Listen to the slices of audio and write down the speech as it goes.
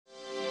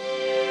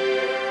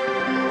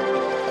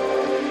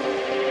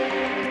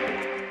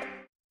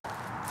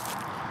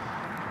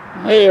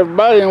Hey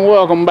everybody, and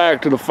welcome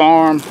back to the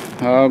farm.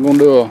 I'm going to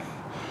do a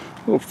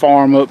little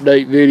farm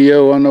update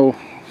video. I know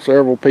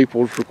several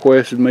people's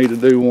requested me to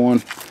do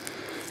one.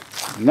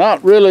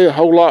 Not really a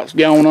whole lot's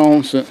going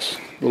on since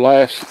the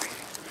last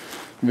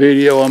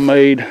video I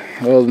made,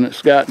 other than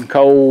it's gotten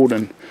cold,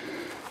 and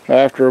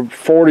after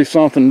 40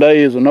 something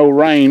days of no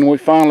rain, we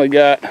finally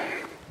got about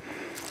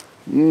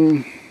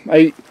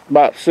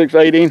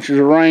 6-8 inches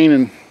of rain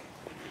in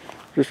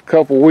just a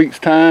couple weeks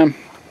time.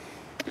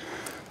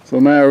 So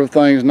now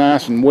everything's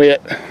nice and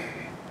wet,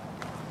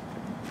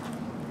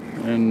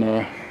 and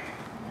of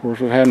course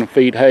we're having to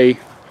feed hay.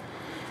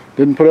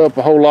 Didn't put up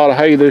a whole lot of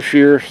hay this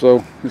year,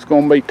 so it's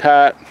going to be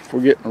tight. If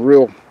we're getting a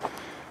real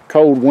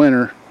cold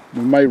winter,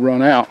 we may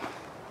run out.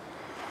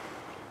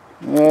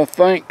 I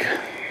think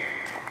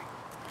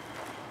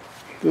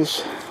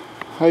this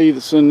hay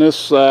that's in this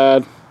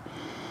side,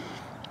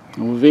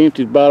 and we've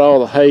emptied about all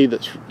the hay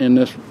that's in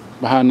this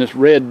behind this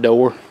red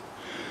door.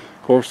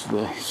 Of course,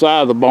 the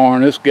side of the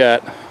barn, it's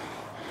got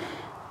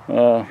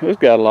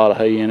a lot of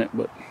hay in it,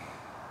 but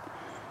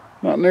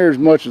not near as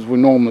much as we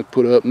normally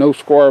put up. No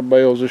square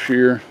bales this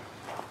year,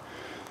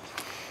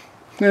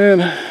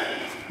 and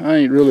I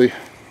ain't really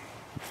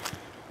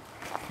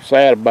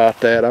sad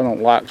about that. I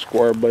don't like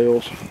square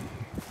bales,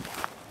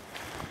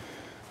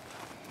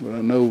 but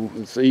I know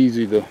it's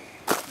easy to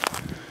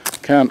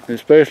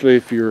especially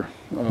if you're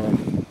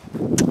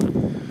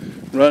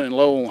running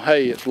low on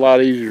hay, it's a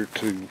lot easier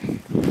to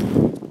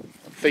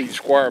feed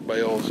square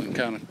bales and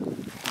kind of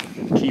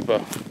keep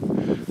a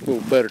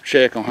little better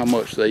check on how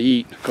much they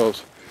eat,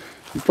 because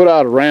you put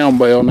out a round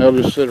bale and they'll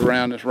just sit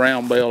around this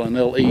round bale and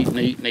they'll eat and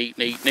eat and eat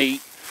and eat and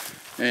eat,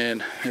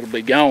 and it'll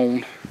be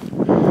gone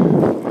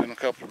in a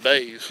couple of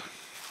days.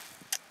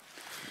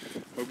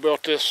 We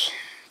built this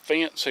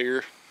fence here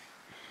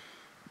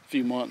a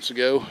few months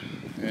ago,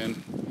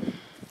 and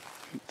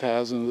it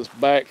ties into this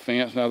back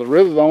fence. Now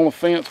really the only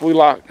fence we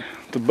left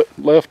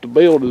to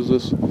build is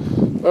this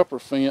upper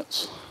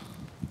fence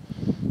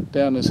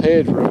down this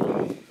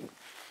hedgerow,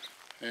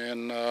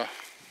 and I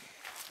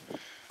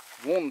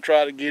want to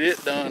try to get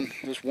it done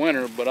this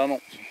winter, but I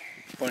don't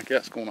think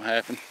that's going to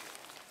happen.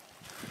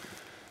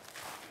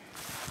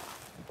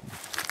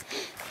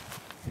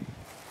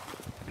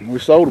 We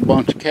sold a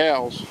bunch of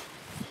cows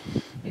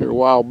here a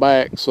while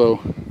back, so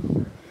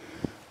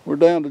we're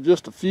down to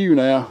just a few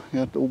now.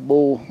 Got the old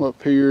bull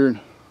up here, and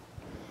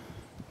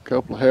a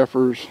couple of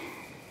heifers,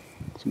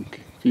 a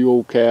few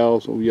old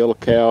cows, old yellow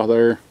cow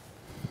there.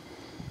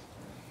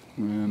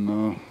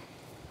 And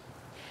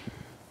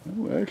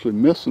we're actually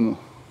missing a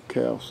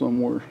cow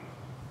somewhere.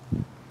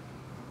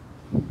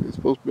 There's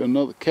supposed to be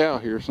another cow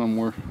here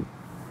somewhere.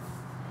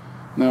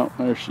 No,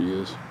 there she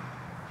is.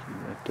 She's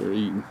right there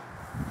eating.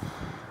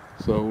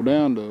 So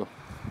down to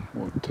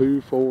what,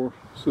 2, 4,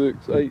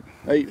 6,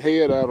 8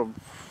 head out of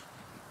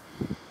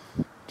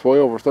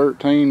 12 or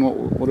 13,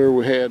 whatever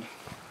we had.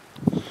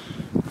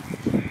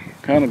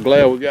 Kind of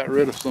glad we got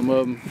rid of some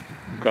of them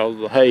because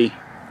of the hay.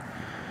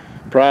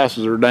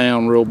 Prices are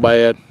down real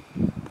bad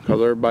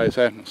because everybody's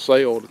having to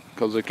sell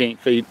because they can't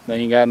feed, they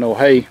ain't got no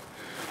hay.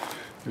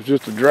 It's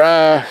just a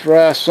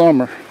dry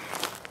summer.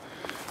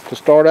 To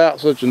start out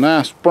such a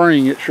nice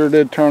spring, it sure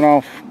did turn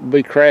off to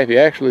be crappy.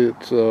 Actually,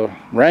 it's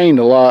rained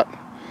a lot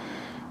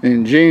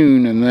in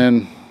June, and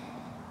then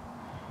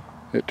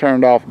it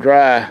turned off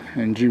dry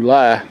in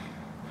July.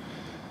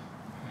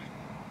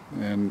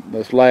 And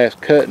this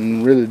last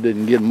cutting really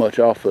didn't get much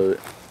off of it.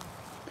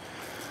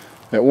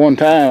 At one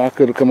time I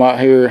could have come out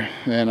here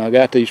and I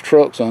got these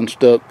trucks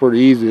unstuck pretty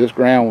easy. This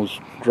ground was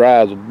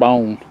dry as a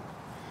bone,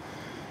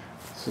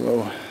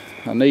 so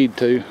I need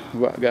to.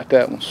 I got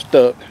that one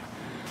stuck,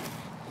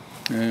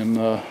 and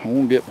I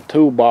want to get my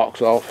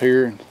toolbox off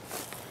here and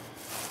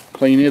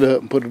clean it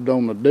up and put it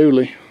on the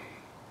dually.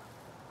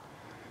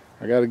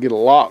 I got to get a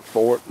lock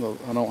for it.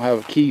 I don't have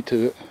a key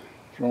to it.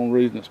 It's the only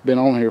reason it's been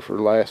on here for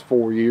the last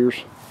 4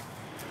 years.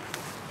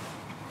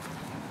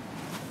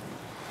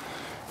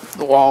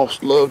 The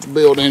wasps love to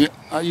build in it.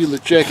 I usually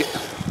check it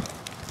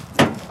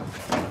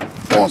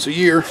once a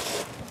year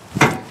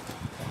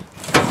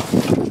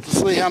to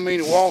see how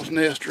many wasp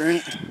nests are in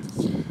it.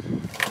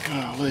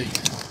 Golly.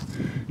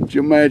 Could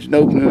you imagine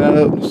opening that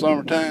up in the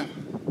summertime?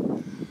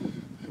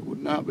 It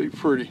would not be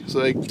pretty.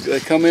 So they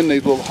come in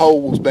these little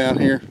holes down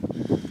here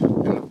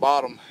in the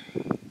bottom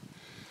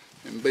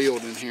and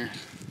build in here.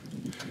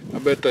 I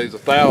bet there's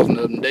 1,000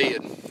 of them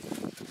dead.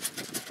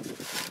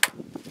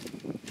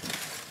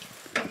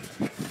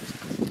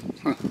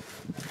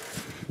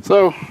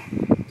 So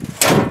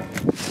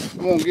I'm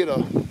gonna get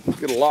a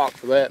lock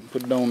for that and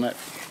put it on that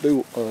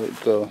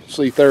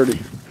C30.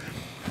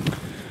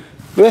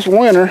 This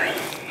winter,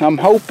 I'm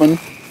hoping,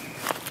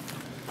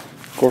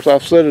 of course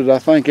I've said it I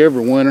think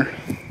every winter,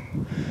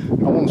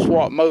 I want to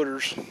swap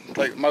motors,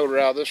 take the motor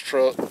out of this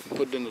truck,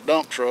 put it in the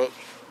dump truck,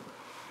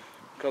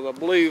 because I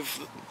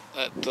believe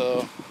that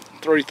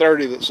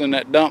 330 that's in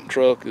that dump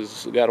truck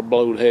has got a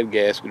blowed head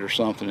gasket or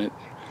something. It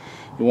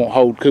won't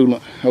hold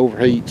coolant,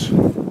 overheats.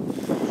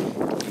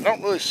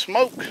 Don't really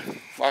smoke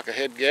like a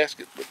head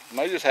gasket, but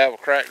may just have a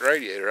cracked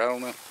radiator, I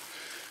don't know.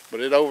 but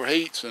it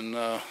overheats and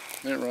then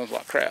it runs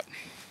like crap.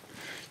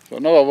 So I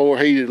know I've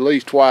overheated at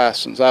least twice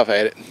since I've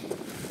had it.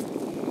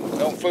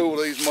 Don't fool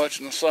with these much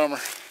in the summer,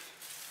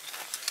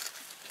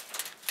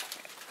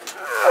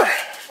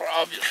 for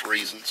obvious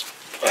reasons.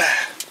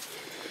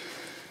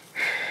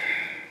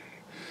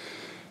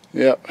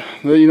 Yep,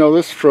 you know,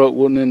 this truck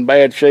wasn't in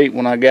bad shape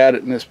when I got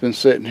it, and it's been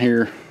sitting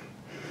here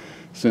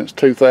since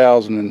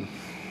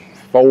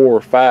 2004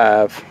 or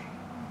 5.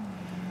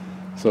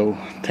 So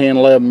 10,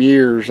 11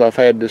 years I've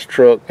had this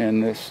truck,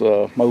 and it's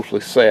mostly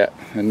sat,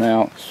 and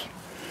now it's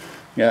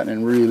gotten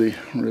in really,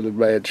 really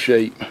bad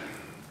shape.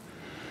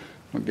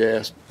 My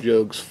gas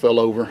jugs fell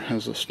over.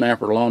 There's a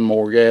Snapper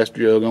lawnmower gas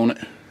jug on it.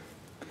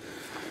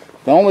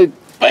 The only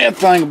bad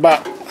thing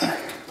about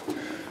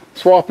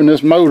swapping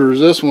this motor is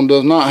this one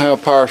does not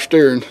have power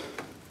steering,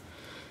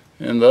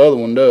 and the other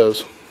one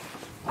does.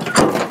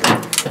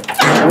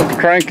 I went to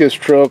crank this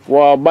truck a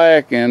while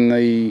back, and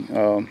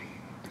the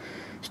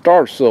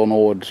starter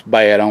solenoid's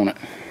bad on it,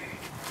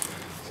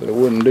 so it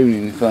wouldn't do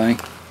anything.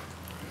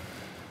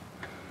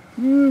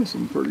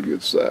 Some pretty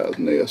good sized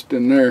nest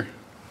in there.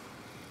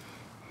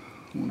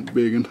 One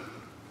big one.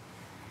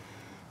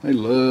 They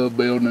love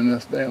building in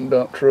this damn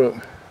dump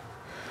truck.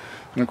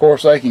 And of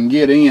course they can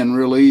get in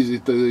real easy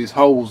through these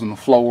holes in the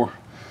floor.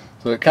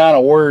 So it kind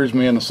of worries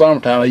me in the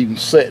summertime even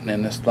sitting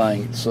in this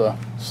thing. Its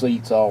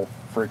seats all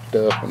freaked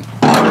up, and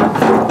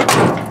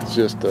it's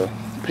just a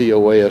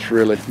POS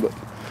really. But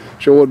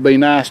sure would be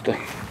nice to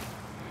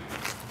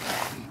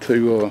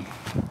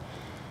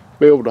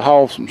be able to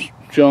haul some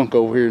junk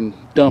over here and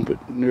dump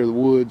it near the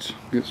woods.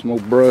 Get some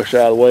old brush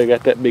out of the way.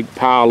 Got that big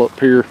pile up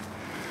here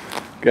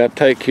got to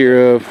take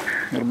care of.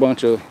 Got a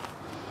bunch of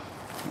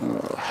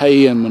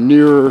hay and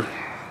manure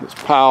that's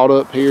piled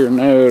up here and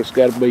there. It's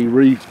got to be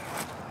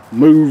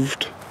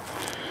removed.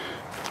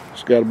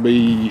 It's got to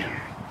be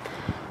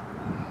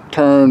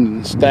turned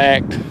and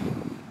stacked.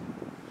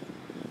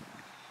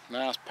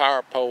 Nice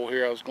power pole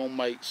here I was going to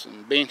make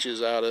some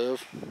benches out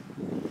of.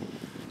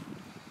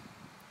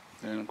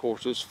 And of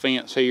course this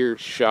fence here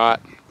is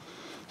shot.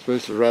 So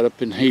this is right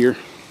up in here.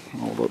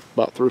 All up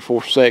about 3 or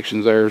 4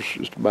 sections there is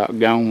just about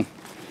gone.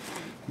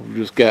 We've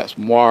just got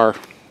some wire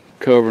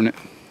covering it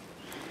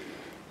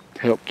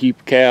to help keep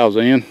the cows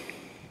in.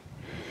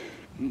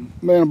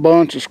 Been a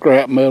bunch of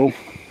scrap metal,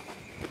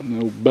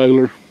 an old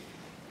baler.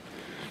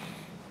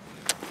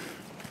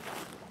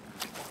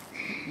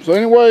 So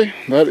anyway,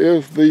 that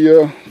is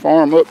the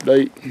farm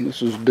update.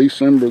 This is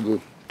December the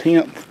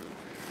 10th.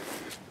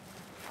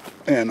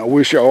 And I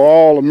wish y'all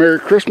all a Merry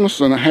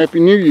Christmas and a Happy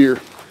New Year.